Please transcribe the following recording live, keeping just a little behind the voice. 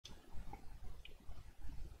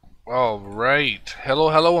Alright.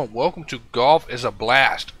 Hello, and welcome to Golf is a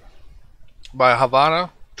Blast by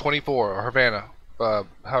Havana 24 or Havana.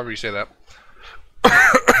 However you say that.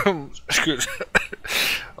 Excuse me.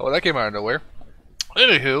 Oh, that came out of nowhere.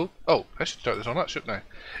 Anywho, oh, I should start this one up, shouldn't I?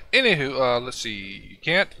 Anywho, let's see. You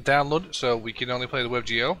can't download it, so we can only play the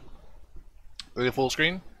WebGL. Look at full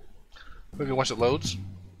screen. Maybe once it loads.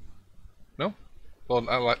 No? Well,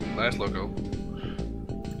 I like nice logo.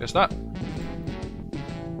 It's not.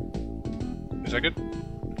 Is that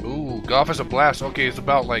good? Ooh, Golf is a Blast. Okay, it's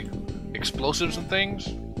about like explosives and things.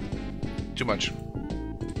 Too much.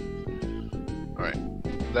 Alright.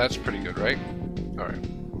 That's pretty good, right? Alright.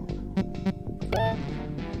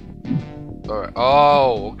 Alright.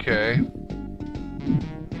 Oh, okay.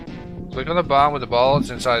 Click on the bomb with the ball. It's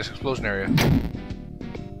inside this explosion area.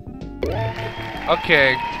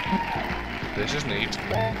 Okay. This is neat.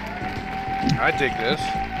 I dig this.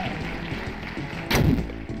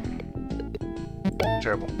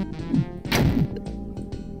 Terrible.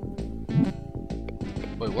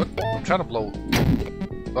 Wait, what? I'm trying to blow.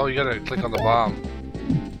 Oh, you gotta click on the bomb.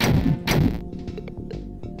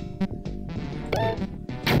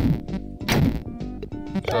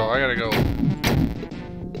 So I gotta go.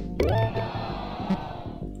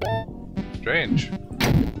 Strange.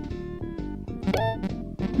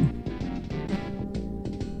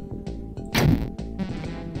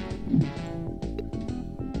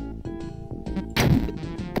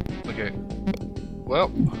 Okay.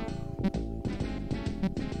 Well.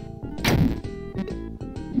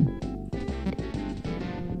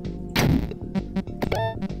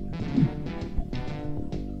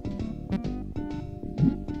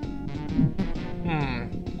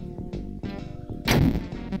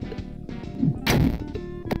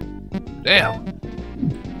 Damn.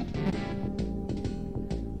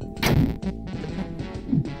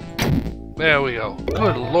 There we go.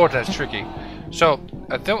 Good lord, that's tricky. So,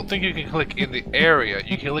 I don't think you can click in the area.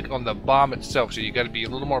 You can click on the bomb itself, so you gotta be a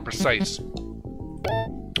little more precise.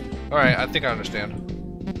 Alright, I think I understand.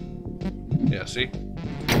 Yeah, see?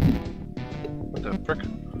 What the frick?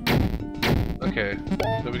 Okay,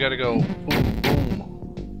 so we gotta go boom, boom.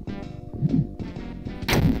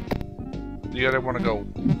 You gotta wanna go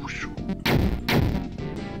whoosh.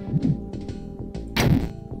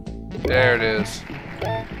 There it is.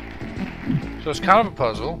 So it's kind of a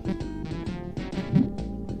puzzle.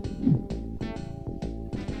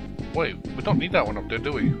 Wait, we don't need that one up there,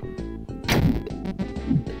 do we?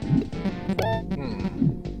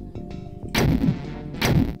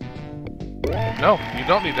 No, you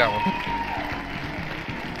don't need that one.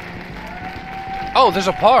 Oh, there's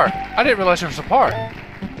a par. I didn't realize there was a par.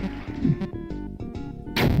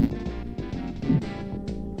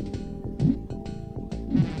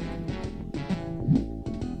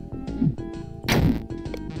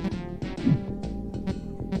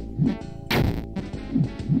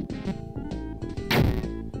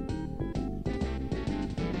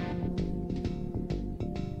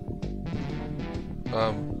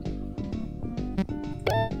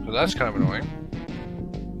 So that's kind of annoying.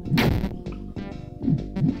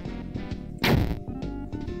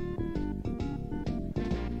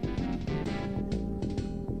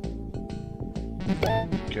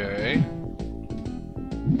 Okay.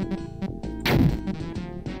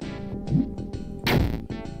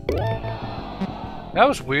 That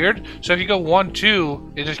was weird. So if you go 1,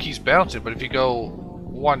 2, it just keeps bouncing, but if you go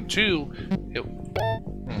 1, 2, it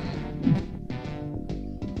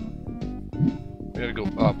gotta go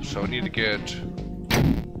up, so I need to get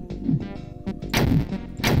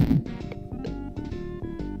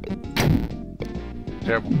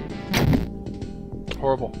terrible.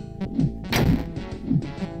 Horrible.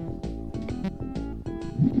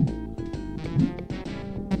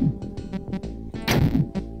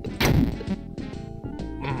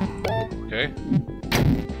 Okay.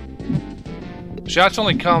 Shots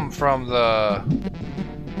only come from the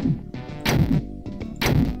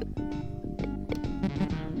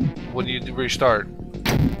when you restart.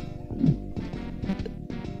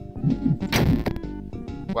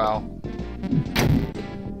 Wow.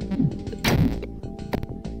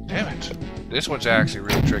 Damn it. This one's actually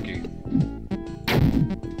really tricky.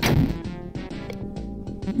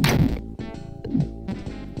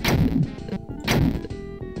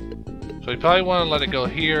 So you probably want to let it go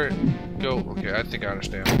here. Go. Okay, I think I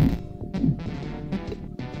understand.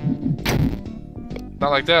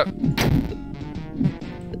 Not like that.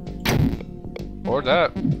 Or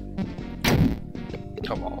that.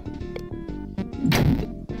 Come on.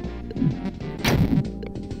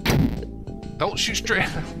 Don't shoot straight.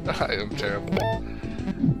 I am terrible.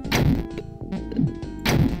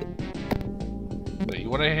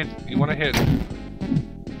 wanna hit. You wanna hit.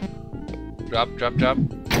 Drop, drop, drop.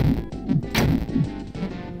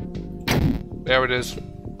 There it is.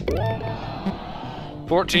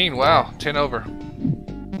 14. Wow, 10 over.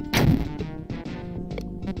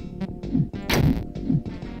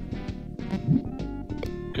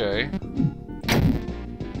 Okay.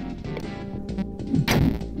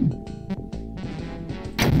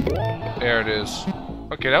 There it is.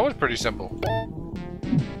 Okay, that was pretty simple.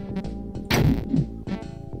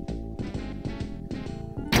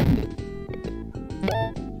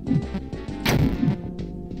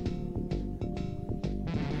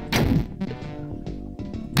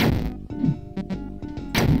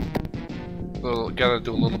 Gotta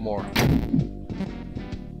do a little more.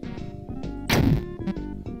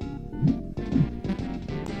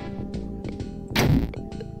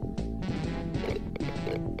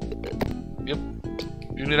 Yep.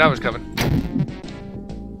 You knew that was coming.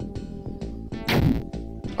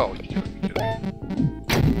 Oh, you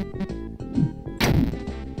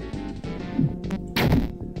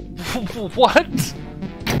what?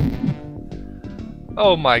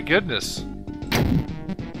 Oh my goodness.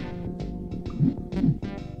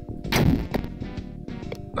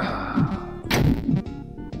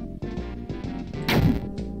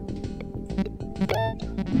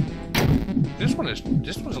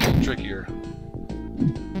 This one's a little trickier.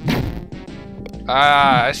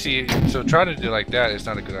 Ah, I see. So trying to do like that is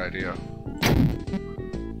not a good idea.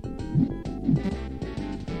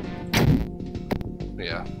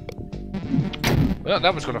 Yeah. Well,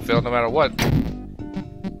 that was gonna fail no matter what.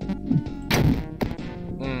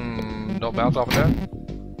 Don't bounce off of that.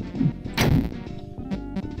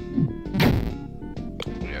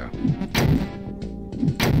 Yeah.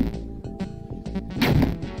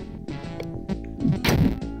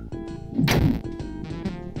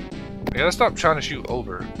 I gotta stop trying to shoot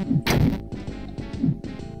over.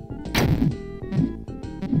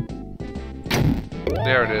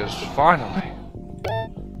 There it is, finally.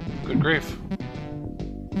 Good grief.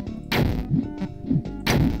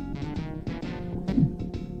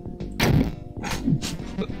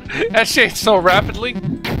 That shakes so rapidly.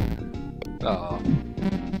 Oh.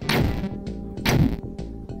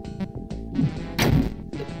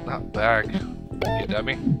 Not back. You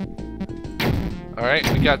dummy. Alright,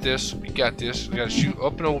 we got this. We got this. We gotta shoot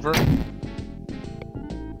up and over.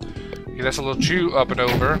 Okay, that's a little chew up and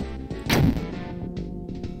over.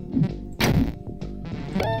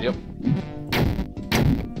 Yep.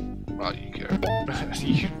 Oh, you care.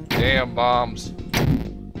 You damn bombs.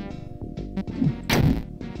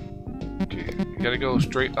 Okay, you gotta go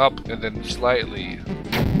straight up and then slightly.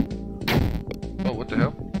 Oh, what the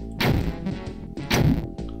hell?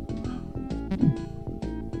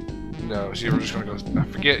 No, see, we're just gonna go.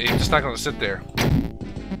 Forget it. It's just not gonna sit there.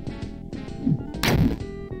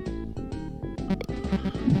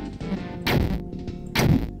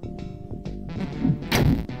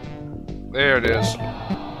 There it is.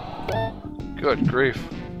 Good grief.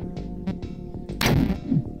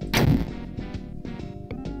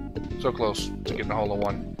 So close to getting a hole in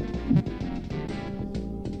one.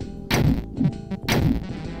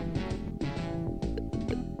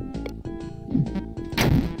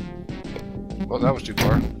 Well, that was too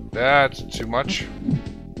far. That's too much.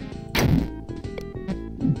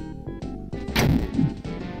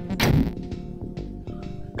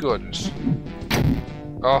 Goodness.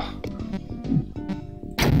 Oh.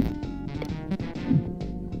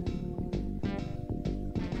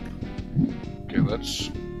 Okay, let's...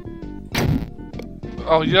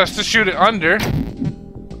 Oh, you have to shoot it under.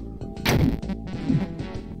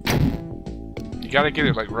 You gotta get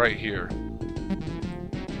it like right here.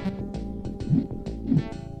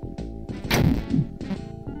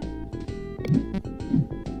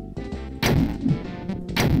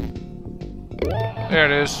 There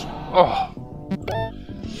it is. Oh.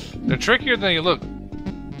 They're trickier than you look.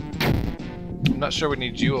 I'm not sure we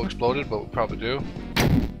need Geo exploded, but we probably do.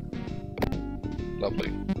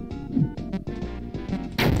 Lovely.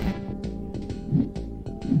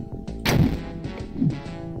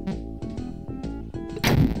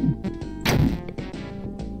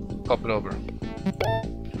 Up and over.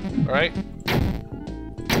 Alright.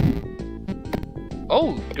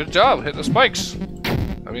 Oh, good job. Hit the spikes.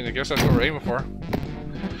 I mean, I guess that's what we're aiming for.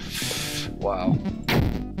 Wow.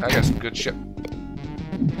 I got some good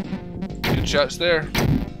good shots there.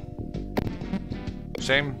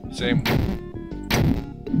 Same.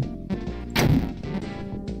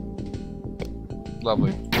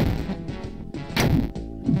 Lovely.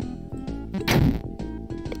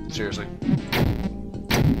 Seriously.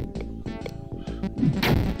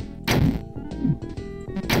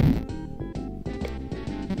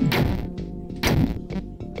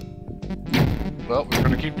 Well, we're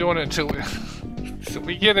gonna keep doing it until we, until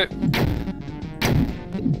we get it.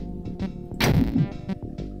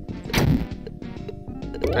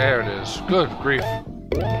 There it is. Good grief.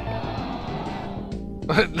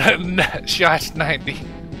 Shots 90.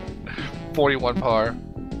 41 par.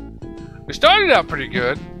 We started out pretty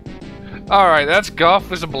good. Alright, that's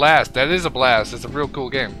golf. It's a blast. That is a blast. It's a real cool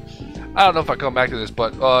game. I don't know if I come back to this,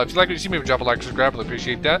 but if you like what you see, maybe drop a like and subscribe. I really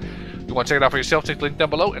appreciate that. If you want to check it out for yourself, take the link down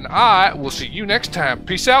below, and I will see you next time.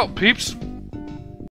 Peace out, peeps.